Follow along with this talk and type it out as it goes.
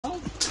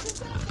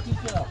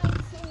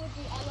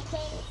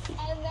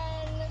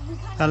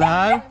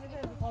Hello?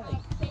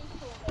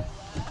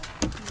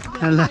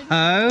 Hello?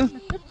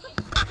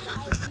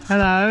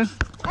 Hello?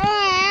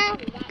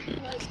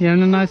 You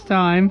having a nice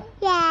time?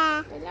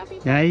 Yeah.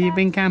 Yeah, you've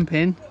been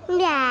camping?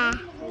 Yeah.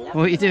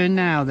 What are you doing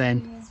now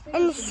then?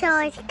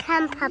 Inside the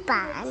camper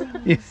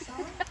van.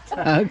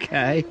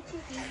 Okay.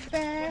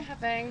 Bear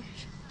having,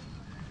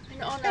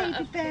 in honour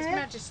of His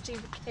Majesty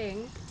the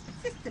King.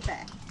 Sister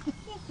Bear.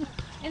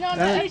 In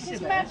honour of His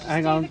Majesty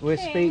Hang on, the we're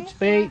King.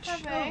 speech.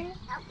 Having...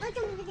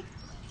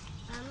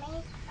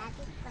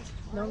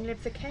 Long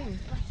live the King.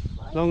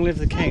 Long live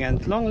the King,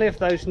 and long live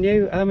those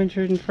new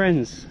Ermintrude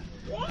friends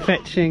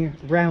fetching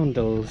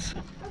roundels.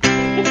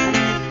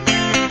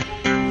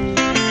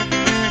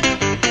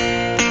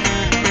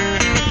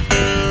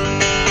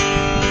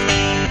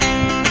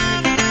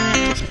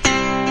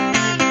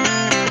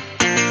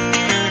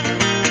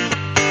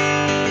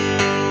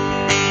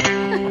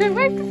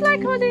 Wave the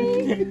flag,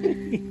 honey!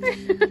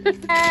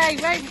 Hey,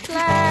 wave the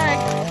flag!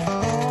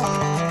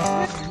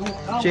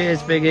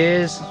 Cheers, big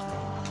ears.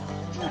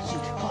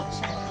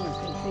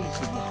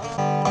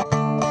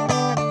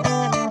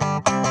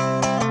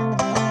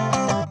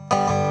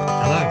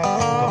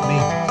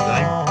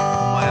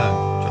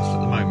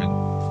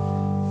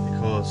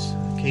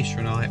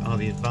 And I are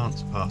the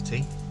advance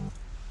party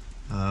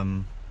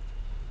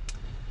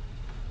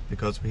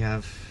because we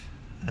have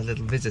a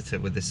little visitor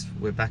with us.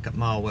 We're back at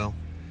Marwell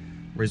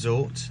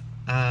Resort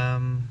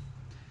and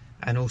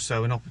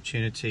also an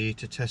opportunity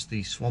to test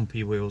the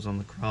swampy wheels on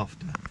the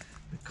crafter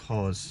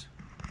because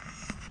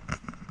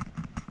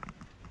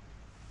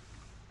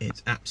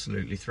it's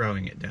absolutely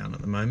throwing it down at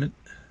the moment.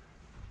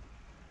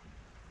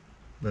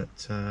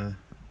 But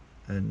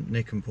and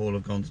Nick and Paul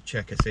have gone to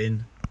check us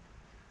in,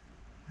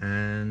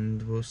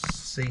 and we'll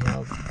see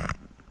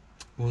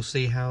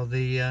how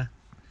the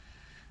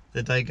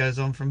day goes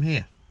on from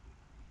here.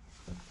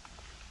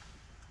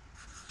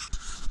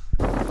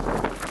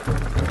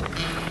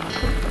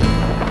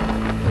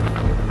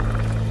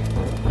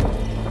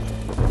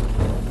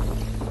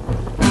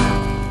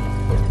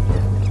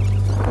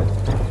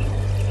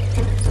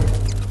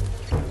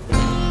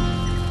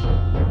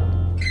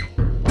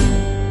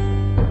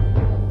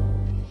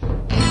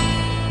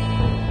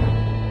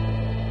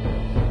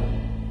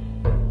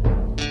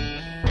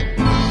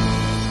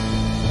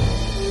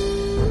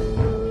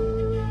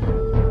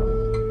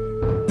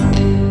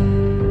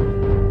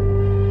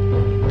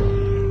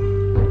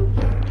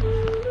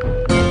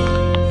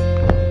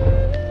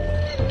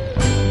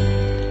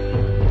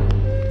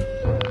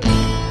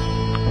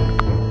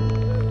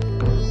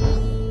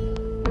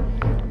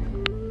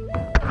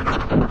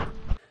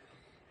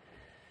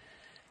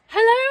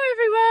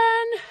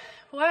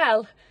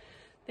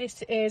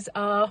 This is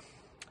our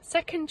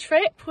second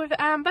trip with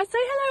Amber. Say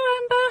hello,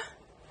 Amber.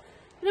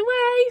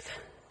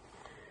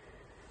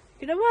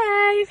 Gonna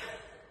wave.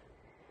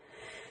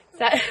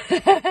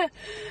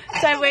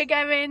 So we're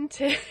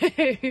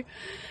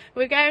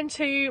going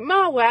to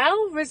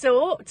Marwell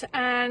Resort,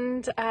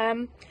 and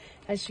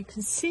as you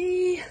can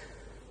see,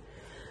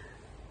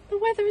 the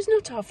weather is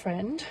not our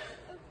friend.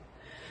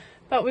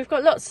 But we've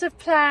got lots of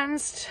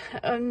plans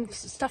and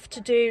stuff to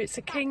do. It's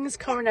a king's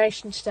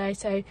coronation today,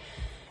 so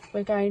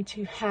we're going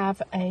to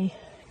have a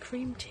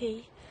cream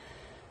tea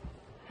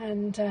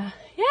and yeah,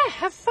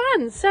 have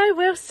fun. So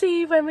we'll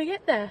see you when we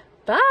get there.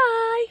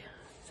 Bye.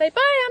 Say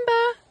bye,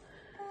 Amber.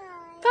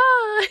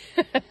 Bye.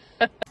 Bye.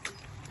 What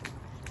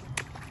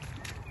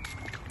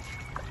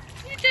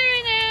are you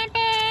doing,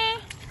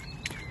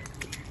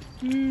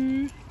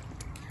 Amber?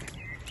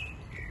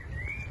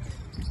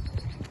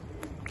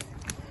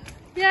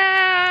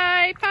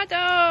 Yay,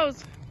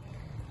 paddles.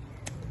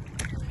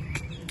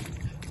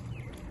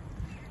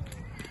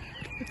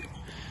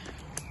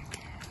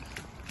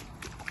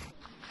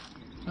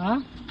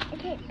 Huh? I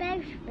take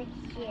both with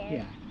you.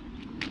 Yeah.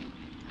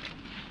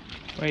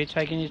 Where are you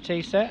taking your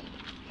tea set?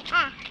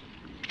 Ah.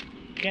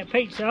 Get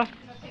pizza?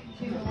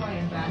 Thank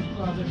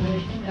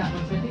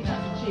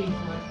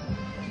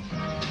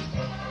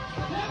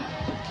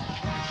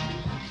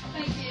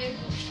you.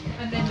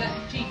 And then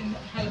that cheese and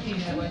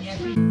jalapeno one, yeah.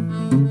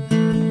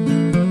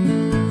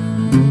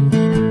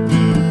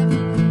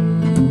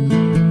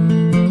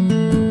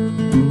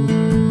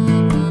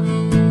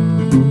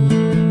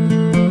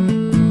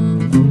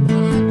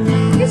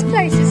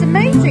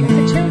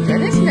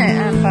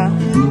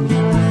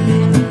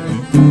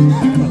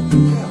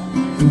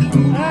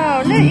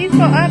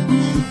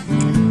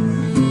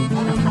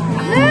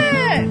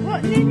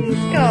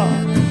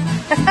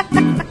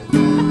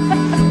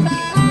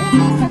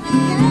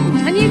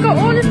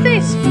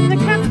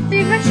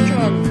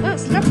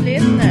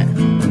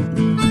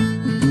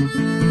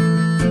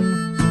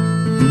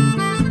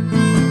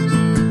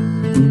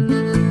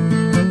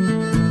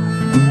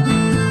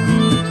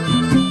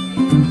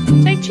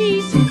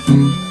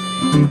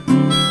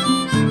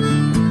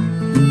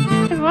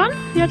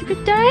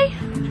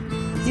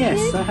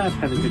 Yes, I have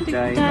had a good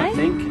day. I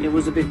think it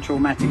was a bit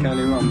traumatic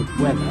earlier on with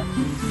the weather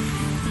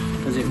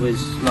because it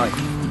was like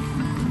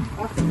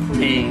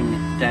being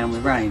down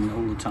with rain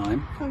all the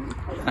time,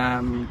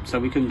 so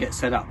we couldn't get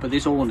set up. But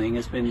this awning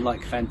has been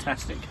like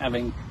fantastic,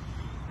 having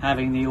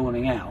the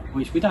awning out,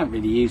 which we don't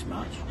really use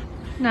much.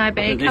 No,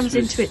 but it comes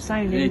into its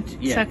own in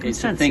circumstances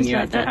it's a thing you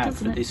like have to that, have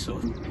for doesn't it? this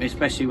sort of,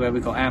 especially where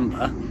we've got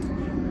Amber.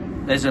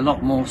 There's a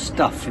lot more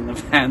stuff in the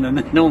van than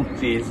there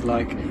normally is,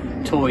 like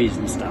toys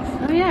and stuff.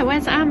 Oh yeah,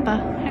 where's Amber?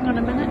 Hang on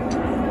a minute.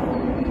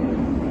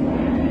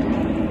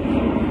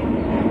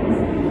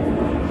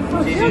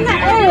 On the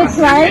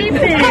airplane,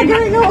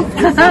 hanging off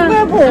to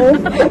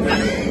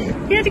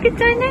the You had a good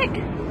day, Nick?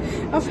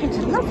 I've had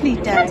a lovely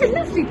day. Had a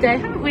lovely day,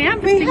 haven't we?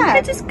 Amber's We been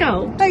have. good as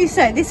gold. Like you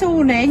say, this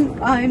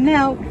awning, I'm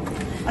now,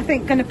 I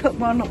think, going to put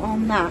one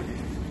on that.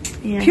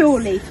 Yes.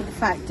 Purely for the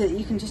fact that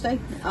you can just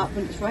open it up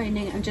when it's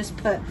raining and just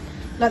put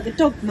like the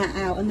dog mat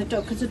out, and the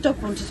dog, because the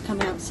dog wanted to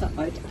come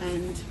outside,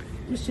 and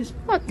it's just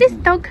What, this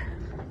dog?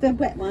 the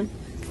wet one.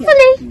 Yeah.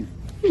 Ollie!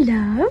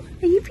 Hello,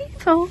 are you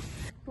beautiful?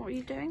 What are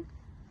you doing?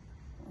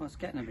 Well, it's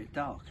getting a bit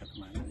dark at the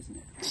moment,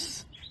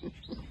 isn't it?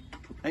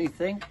 Don't you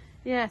think?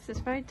 Yes, it's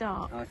very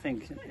dark. I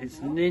think it's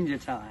ninja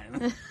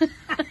time.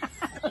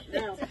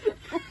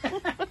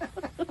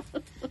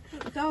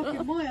 Dark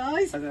in my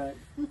eyes.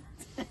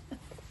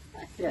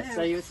 Yeah,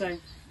 so you were saying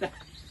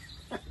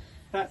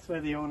that's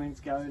where the awning's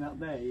going up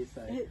there, you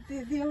say?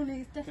 The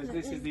awning is Because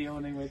definitely. this is the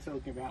awning we're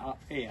talking about up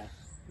here.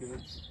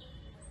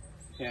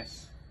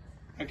 Yes.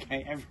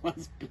 Okay,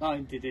 everyone's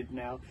blinded in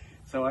now,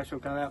 so I shall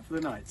go out for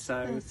the night.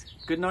 So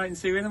good night and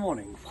see you in the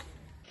morning.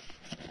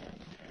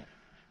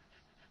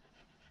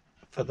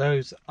 For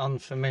those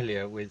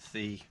unfamiliar with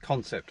the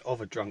concept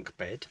of a drunk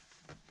bed,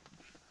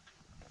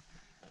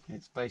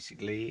 it's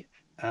basically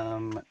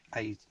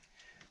a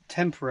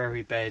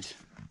temporary bed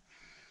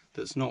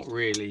that's not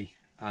really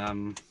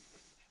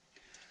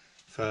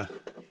for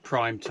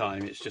prime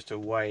time. It's just a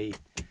way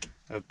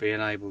of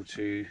being able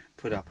to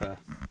put up a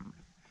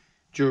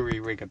jury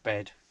rigger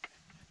bed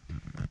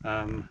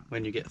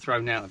when you get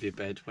thrown out of your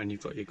bed when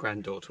you've got your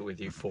granddaughter with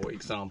you, for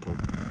example,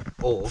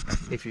 or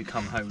if you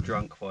come home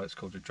drunk, why it's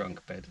called a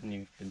drunk bed, and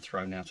you've been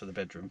thrown out of the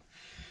bedroom.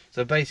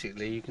 So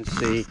basically you can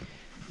see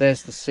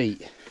there's the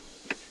seat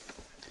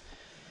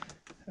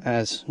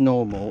as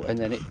normal, and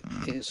then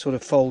it sort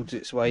of folds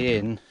its way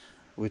in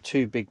with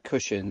two big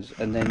cushions,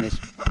 and then this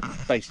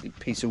basically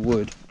piece of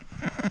wood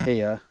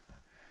here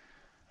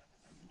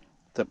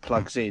that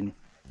plugs in.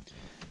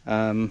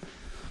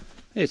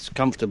 It's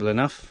comfortable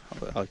enough.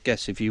 I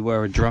guess if you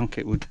were a drunk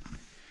it would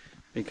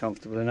be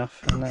comfortable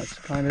enough, and that's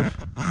kind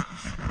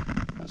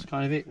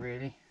of it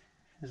really,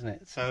 isn't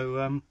it?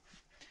 So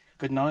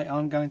good night.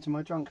 I'm going to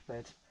my drunk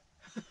bed.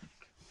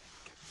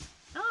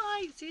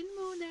 Hi, it's in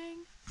the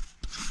morning.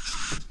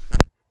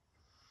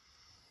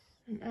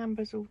 And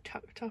Amber's all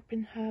tucked up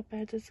in her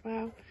bed as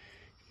well.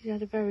 She's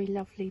had a very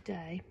lovely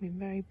day, been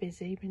very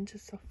busy, been to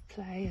soft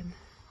play and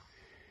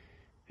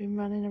been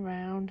running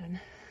around and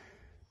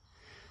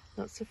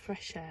lots of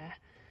fresh air.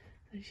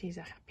 And she's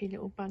a happy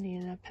little bunny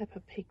in her Peppa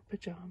Pig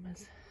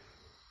pyjamas.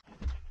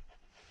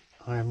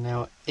 I am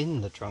now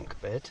in the drunk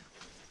bed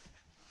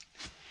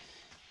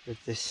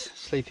with this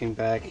sleeping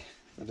bag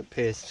that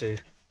appears to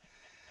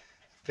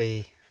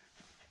be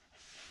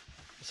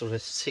sort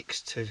of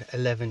 6 to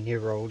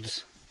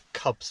 11-year-olds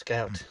Cub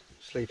Scout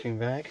sleeping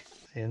bag.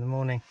 See you in the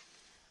morning.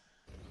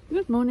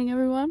 Good morning,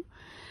 everyone.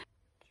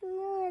 Good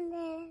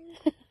morning.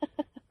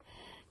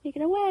 You're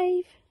gonna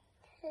wave.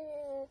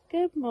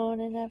 Good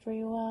morning,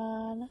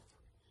 everyone.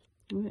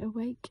 We're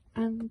awake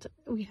and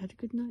we had a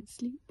good night's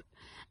sleep,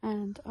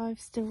 and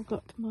I've still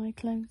got my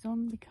clothes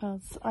on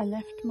because I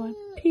left my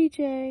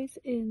PJs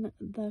in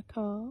the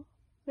car.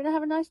 We're gonna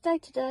have a nice day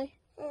today.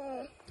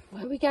 Where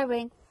are we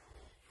going?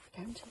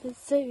 We're going to the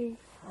zoo.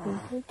 We're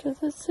going to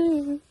the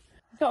zoo.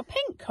 You've got a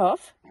pink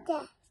cough?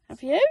 Yeah.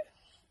 Have you?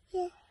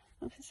 Yeah.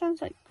 It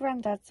sounds like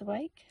Grandad's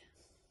awake.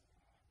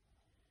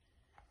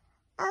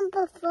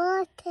 Amber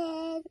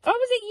farted. Oh,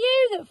 was it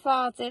you that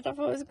farted? I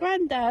thought it was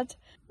Grandad.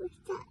 What's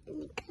that in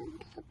the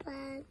camper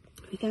bag?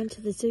 We're going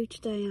to the zoo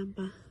today,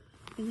 Amber.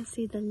 We're going to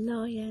see the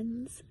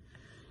lions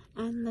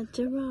and the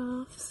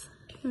giraffes.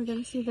 We're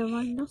going to see the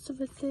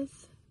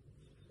rhinoceroses.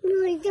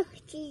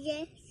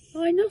 Yes.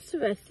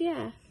 Rhinoceros,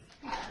 yeah.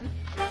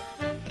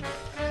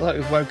 It's like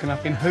we've woken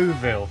up in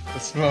Whoville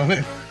this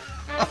morning.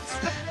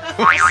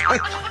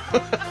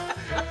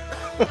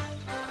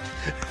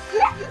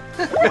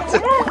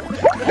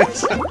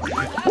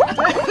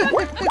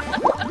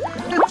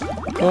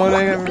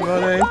 Morning,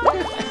 everybody.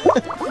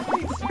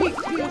 Speak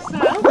for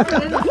yourself.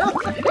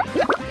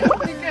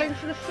 You're going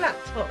for the flat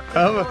top.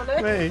 Oh,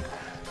 me?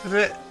 Is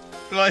it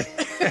like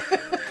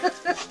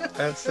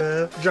that's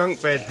a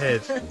drunk bed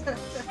head?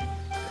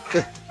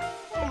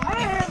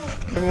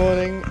 Good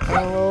morning,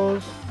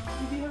 animals.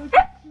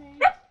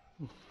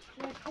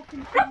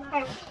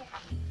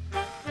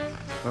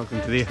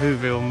 Welcome to the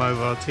Whoville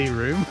mobile tea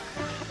room.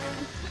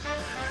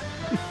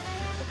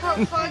 I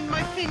can't find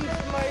my thing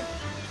for my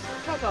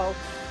cuddle,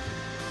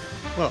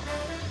 What?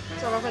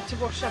 so I've had to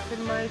wash up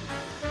in my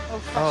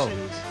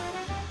old-fashioned.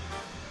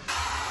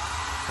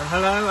 And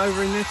hello,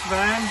 over in this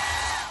van,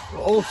 we're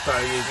also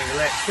using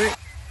electric.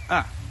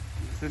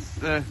 This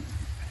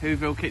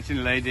Whoville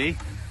kitchen lady.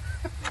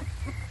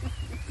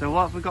 So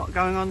what have we got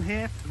going on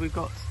here? We've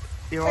got,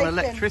 you're on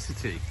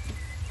electricity.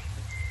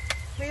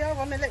 We are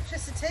on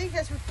electricity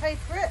as we've paid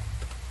for it.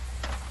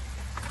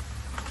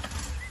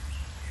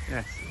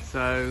 Yes,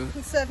 so...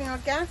 Conserving our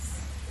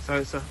gas. So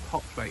it's a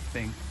hot plate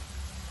thing.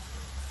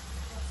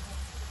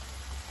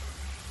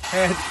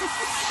 Head.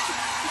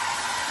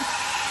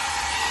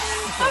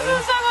 I feel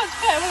so much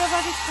better when I've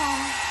had a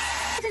shower.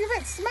 It's a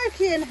bit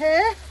smoky in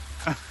here.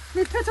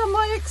 We put on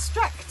my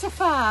extractor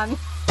fan.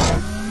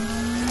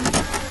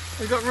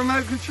 We've got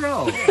remote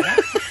control.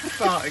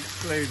 Fart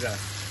excluder.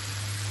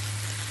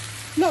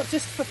 Not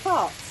just for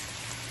farts.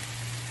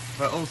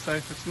 But also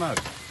for smoke.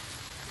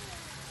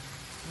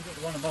 We've got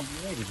the one above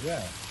your head as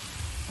well.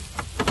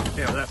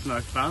 Yeah, well, that's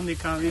no fun. You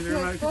can't use the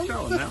remote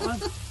control on that one.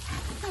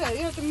 Yeah,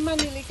 you have to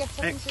manually get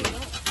up and do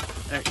that.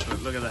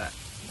 Excellent, look at that.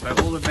 So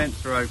all the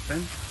vents are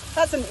open.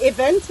 That's an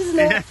event, isn't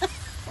it? Yeah.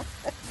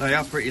 They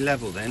are pretty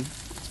level then.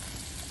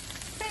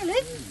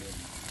 Really?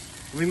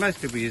 I mean, most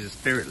people use a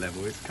spirit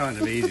level. It's kind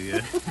of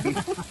easier.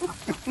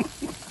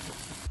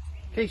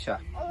 Keisha,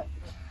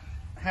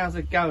 how's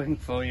it going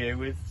for you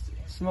with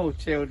small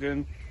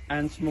children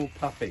and small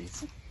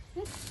puppies?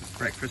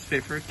 Breakfast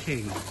fit for a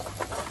king.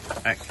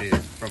 Actually,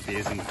 it probably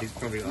isn't. He's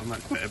probably got a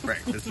much better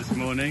breakfast this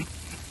morning.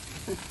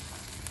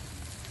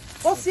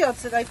 What's the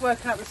odds that they'd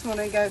woke up this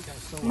morning and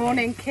go,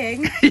 morning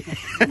king,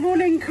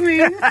 morning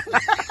queen?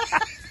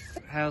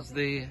 How's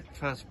the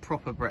first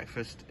proper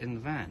breakfast in the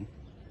van?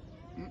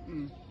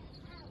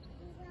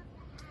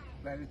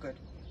 Very good.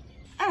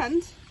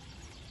 And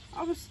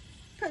I was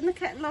putting the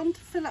kettle on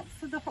to fill up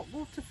for the hot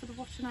water for the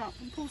washing up,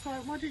 and Paul's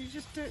like, why don't you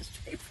just do it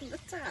straight from the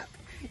tap?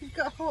 You've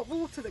got hot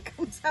water that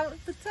comes out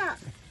of the tap.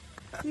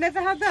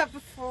 Never had that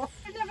before.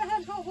 I've never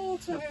had hot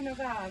water in a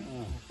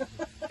van. Oh,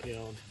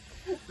 God.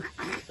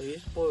 So you're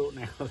spoiled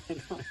now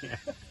then, aren't you?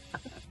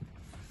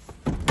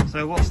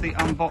 So what's the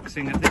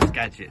unboxing of this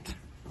gadget?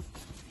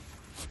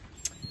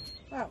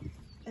 Well,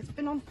 it's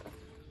been on.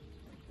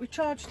 We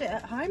charged it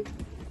at home.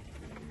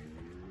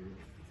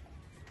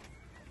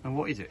 And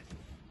what is it?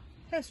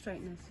 Hair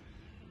straighteners.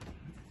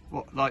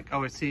 What, like,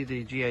 oh, I see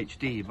the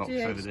GHD box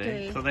over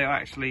there. GHD. So they are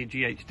actually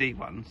GHD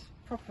ones.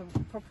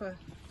 Proper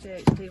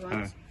GHD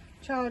ones.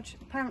 Charge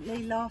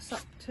apparently lasts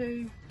up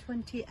to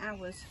 20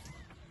 hours.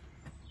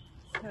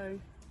 So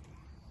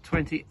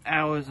 20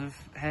 hours of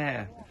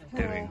hair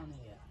doing.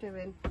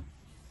 Doing.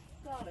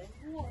 Darling,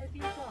 what have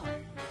you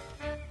done?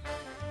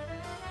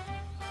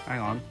 Hang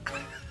on.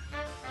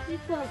 You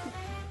broke.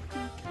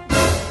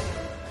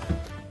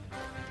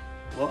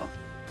 What?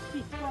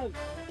 You broke.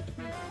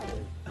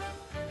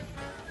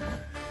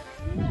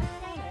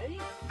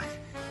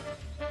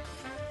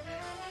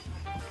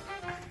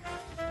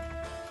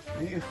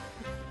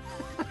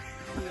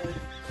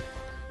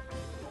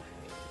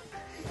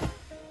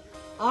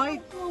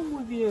 What's wrong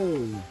with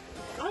you?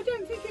 I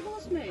don't think it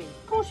was me.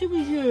 Of course it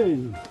was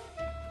you.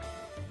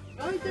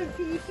 I don't think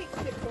you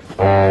fixed it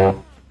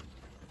properly.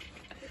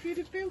 If you'd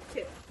have built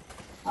it.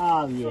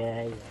 Oh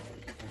yeah.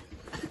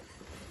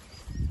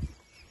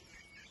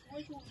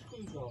 Where's your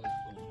screwdriver?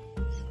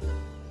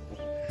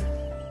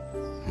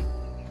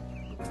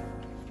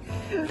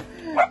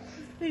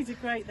 These are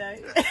great though.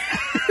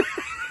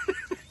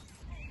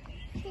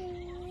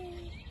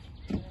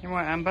 You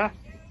right, Amber?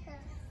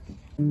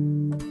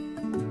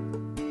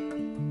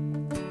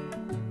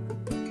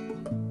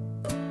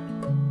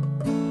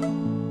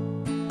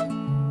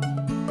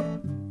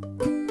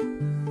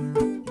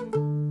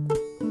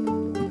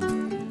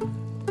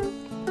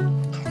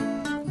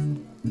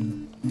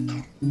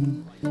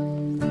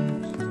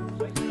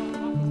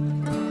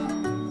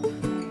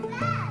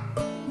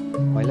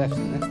 My left,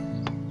 isn't it?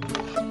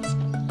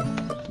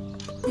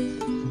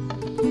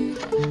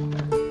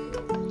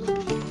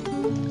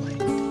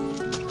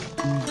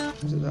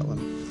 Is it that one?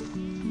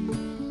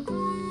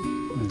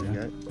 There we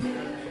go.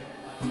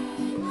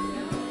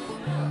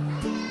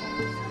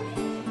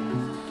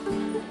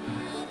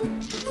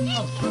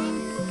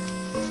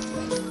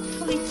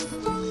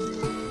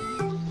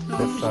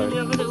 Left side.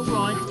 Have a little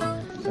ride.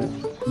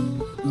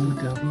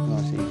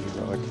 Nice easy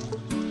ride.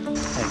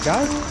 There you go.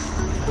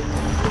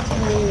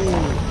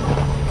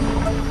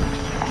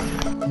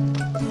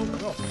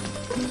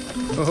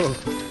 Oh.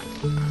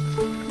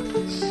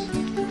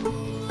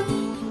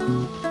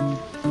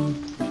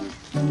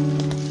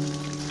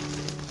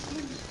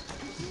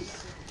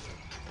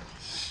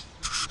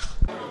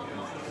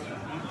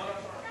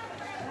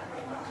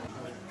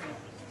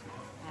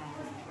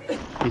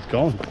 He's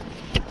gone.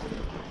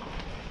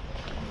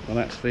 Well,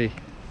 that's the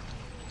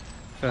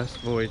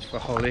first voyage for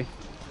Holly.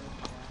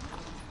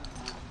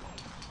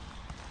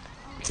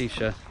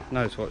 Keisha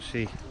knows what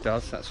she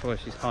does, that's why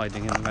she's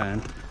hiding in the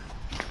van.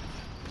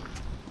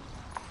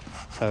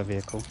 Her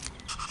vehicle.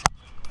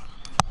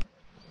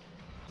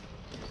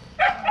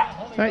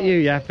 Is that you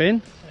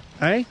yapping?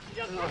 Hey?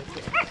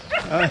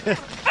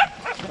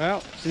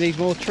 Well, she needs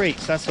more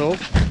treats, that's all.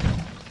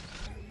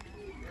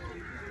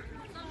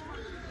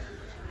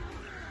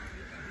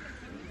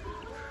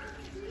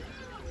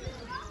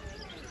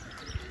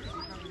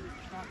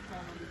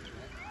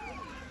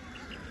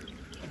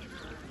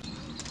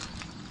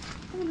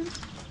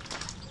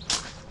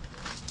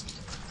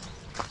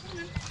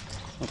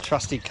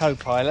 trusty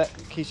co-pilot,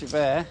 Keisha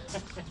Bear.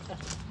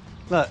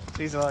 Look,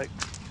 he's like,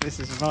 this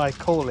is my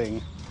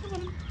calling.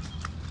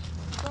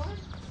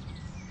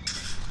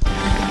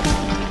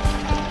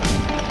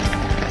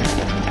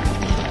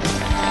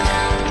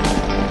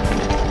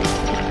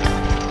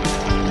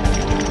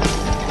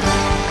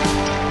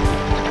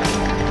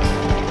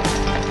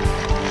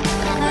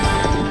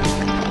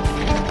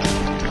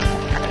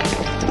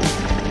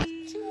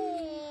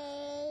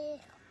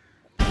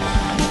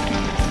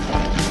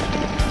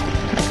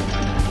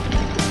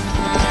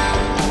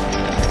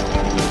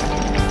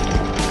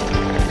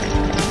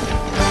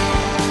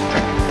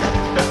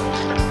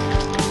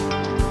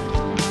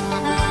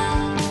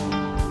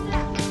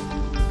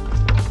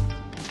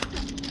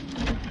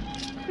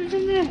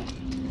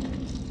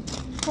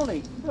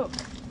 Holly, look.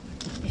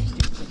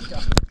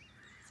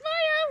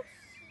 Smile!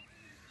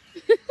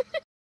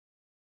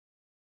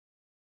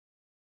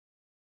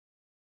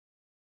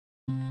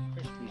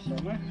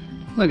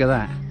 Look at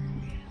that.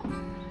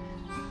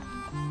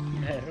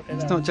 Yeah, look at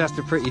It's that. not just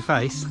a pretty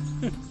face.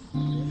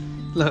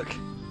 Look.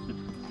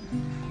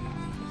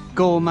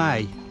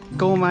 Gourmet.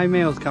 Gourmet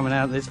meals coming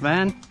out of this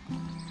van.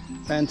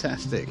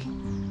 Fantastic.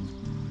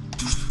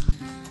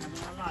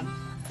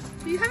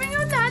 Are you having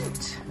your lunch?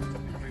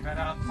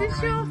 Is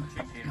this your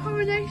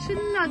coronation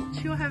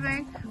lunch you're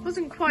having?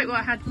 Wasn't quite what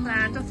I had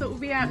planned. I thought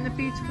we'd be out in the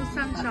beautiful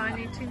sunshine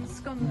eating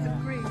scones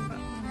and cream, but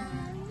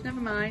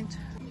never mind.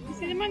 You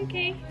see the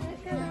monkey?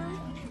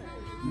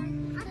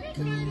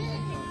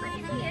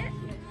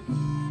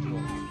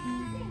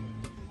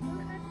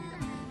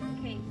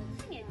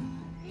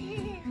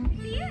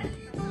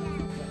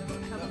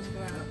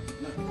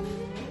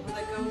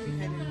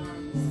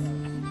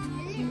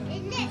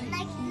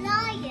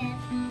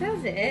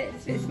 Does it?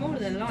 It's a bit smaller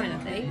than a lion, I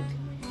think.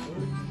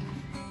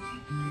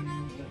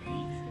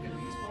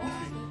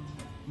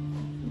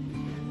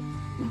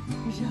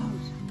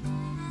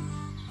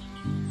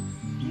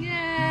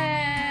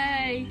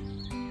 Yay!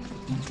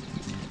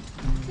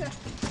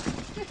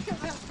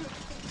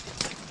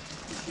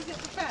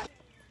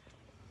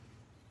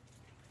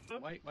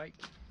 Wait.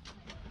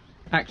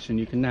 Action,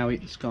 you can now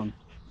eat the scone.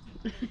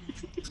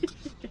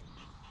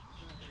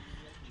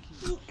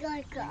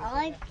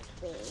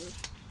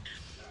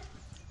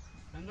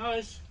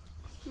 Nice.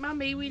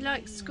 Mummy, we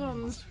like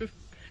scones with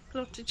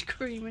cottage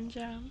cream and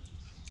jam.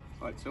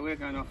 Right, so we're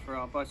going off for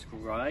our bicycle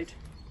ride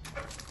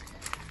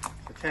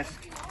to test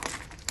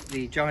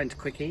the Giant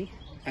Quickie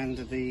and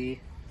the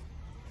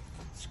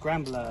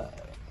Scrambler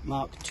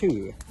Mark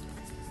II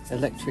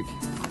electric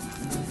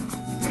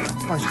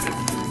bicycle.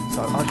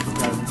 So I shall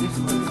go this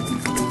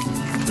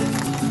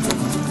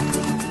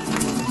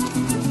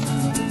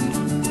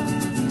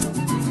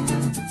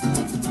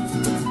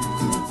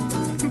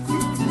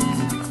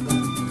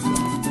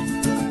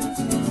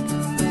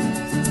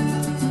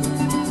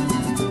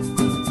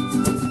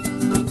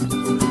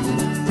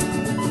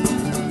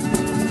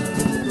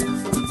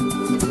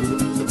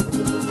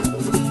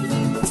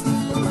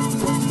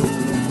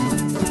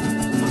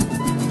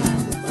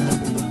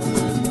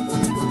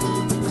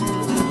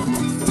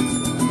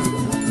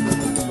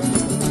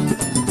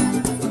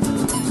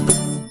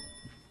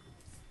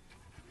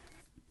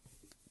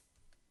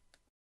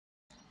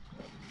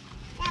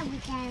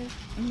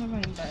In the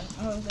rainbow.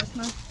 Oh, that's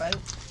nice boat.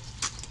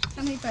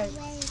 How many boats?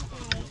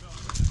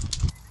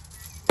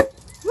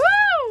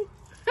 Woo!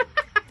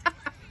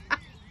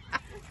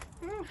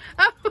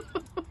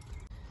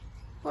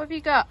 What have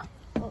you got?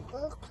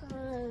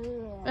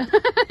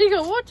 You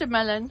got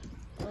watermelon.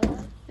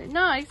 Is it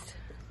nice?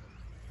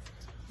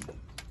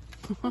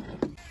 Woo!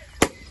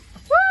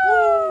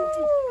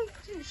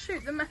 Didn't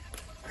shoot the man.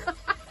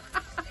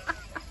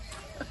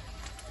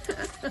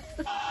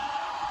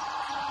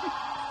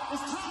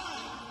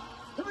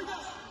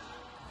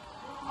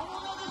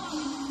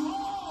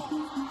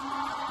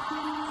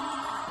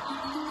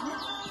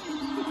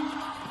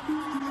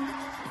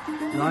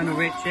 Lionel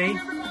Richie,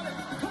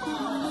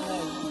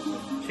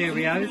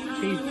 Cheerios,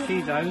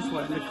 Cheezos,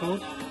 whatever they're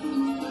called.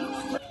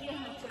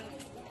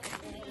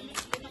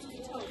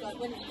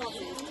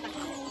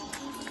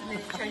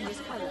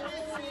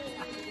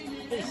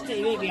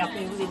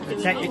 The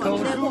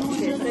technicals,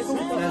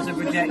 there's a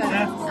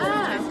projector,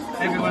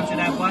 everyone should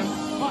have one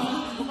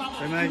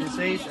for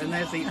emergencies, and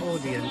there's the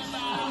audience.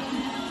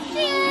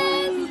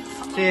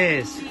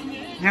 Cheers!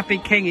 Happy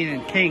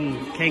kinging.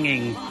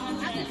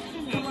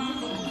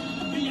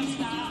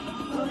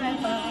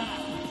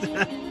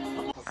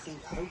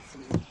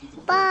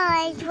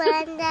 Bye,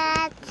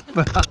 Granddad.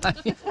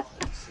 Bye.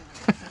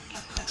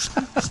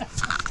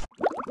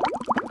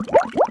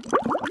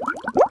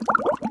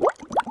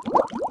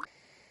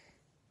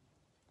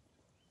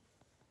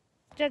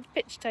 Dad's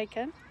pitch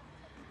taken.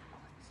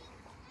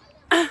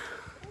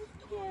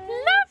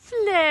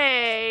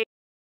 Lovely!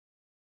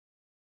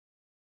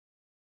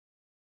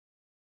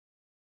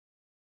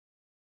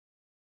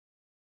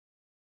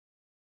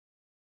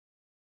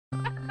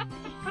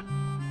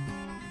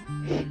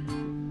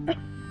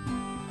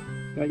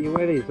 Got your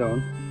wellies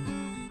on?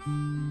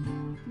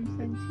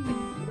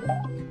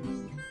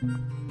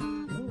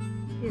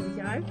 Here we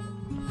go.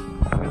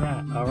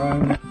 our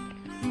own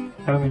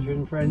Hermanfest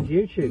and Friends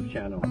YouTube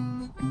channel,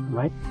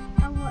 mate.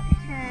 I want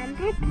some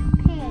pig.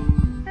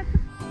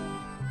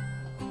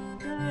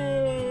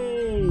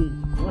 Hey,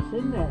 what's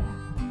in there?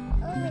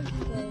 Orange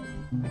juice.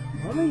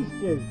 Orange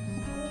juice.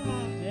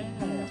 Yeah.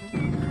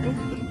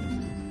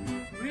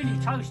 Really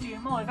toasty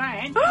in my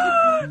van.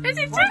 Is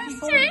it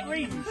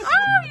toasty?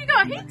 Oh, you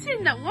got heat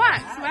in that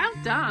works. Well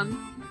done.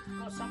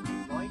 Got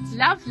something right.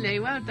 Lovely.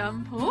 Well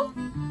done, Paul.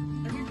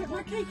 Have you put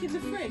my cake in the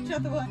fridge?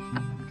 Otherwise,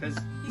 Because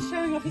he's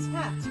showing off his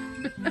hat.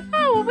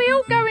 Oh, are we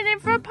all going in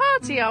for a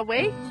party, are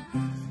we?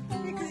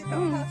 Because it's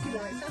got party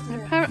lights,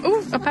 hasn't it?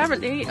 Oh,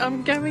 apparently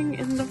I'm going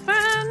in the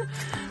van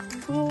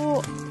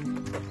for...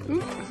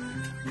 Ooh.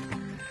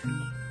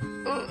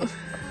 Oh.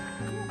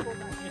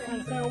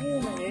 How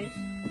warm it is.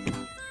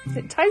 Is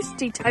it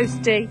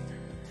toasty?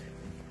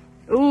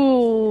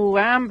 Ooh,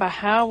 Amber,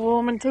 how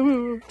warm and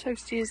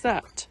toasty is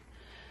that?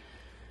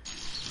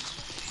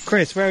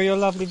 Chris, where are your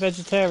lovely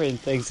vegetarian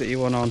things that you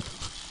want on?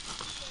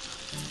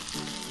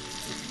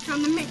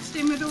 Kind of mixed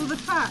in with all the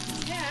fat.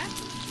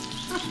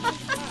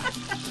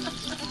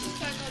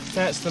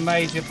 That's the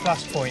major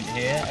plus point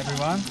here,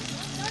 everyone.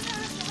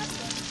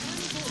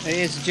 It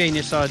is a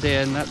genius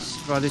idea, and that's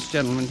by this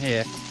gentleman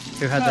here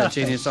who had that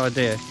genius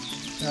idea.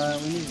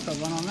 We need to put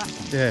one on that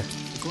one. Yeah.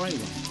 The grey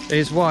one.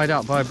 It's wired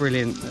up by a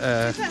brilliant Is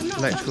that not-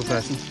 electrical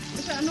person.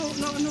 Is that not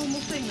a normal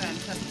thing then,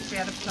 to be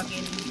able to plug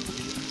in?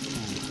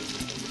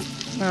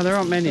 No, there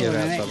aren't many of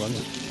Still an outside ones.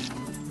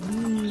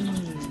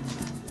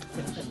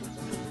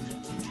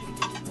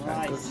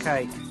 Right. Good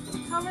cake.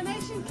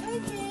 Coronation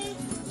cake.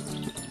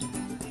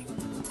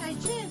 Hey,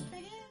 cheers,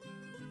 Biggie.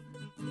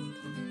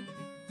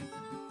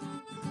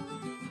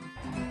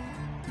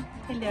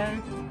 Hello.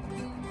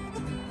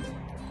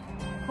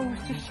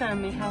 Paul's just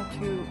showing me how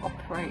to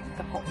operate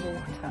the hot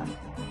water.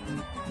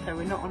 So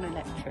we're not on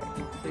electric,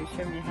 so he's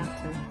showing me how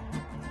to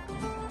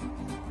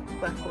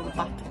work all the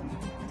buttons.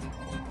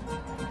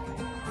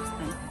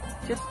 And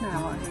just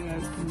now he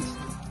opens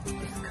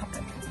this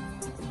cupboard.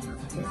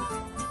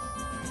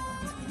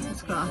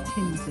 It's got our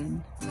tins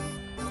in.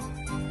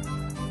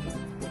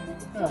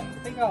 Oh,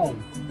 big hole.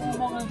 What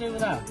am I going to do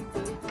with that?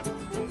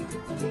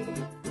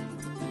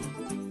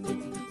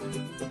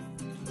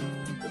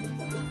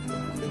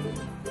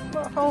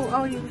 What hole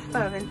are you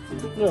referring?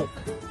 Look,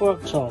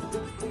 worktop.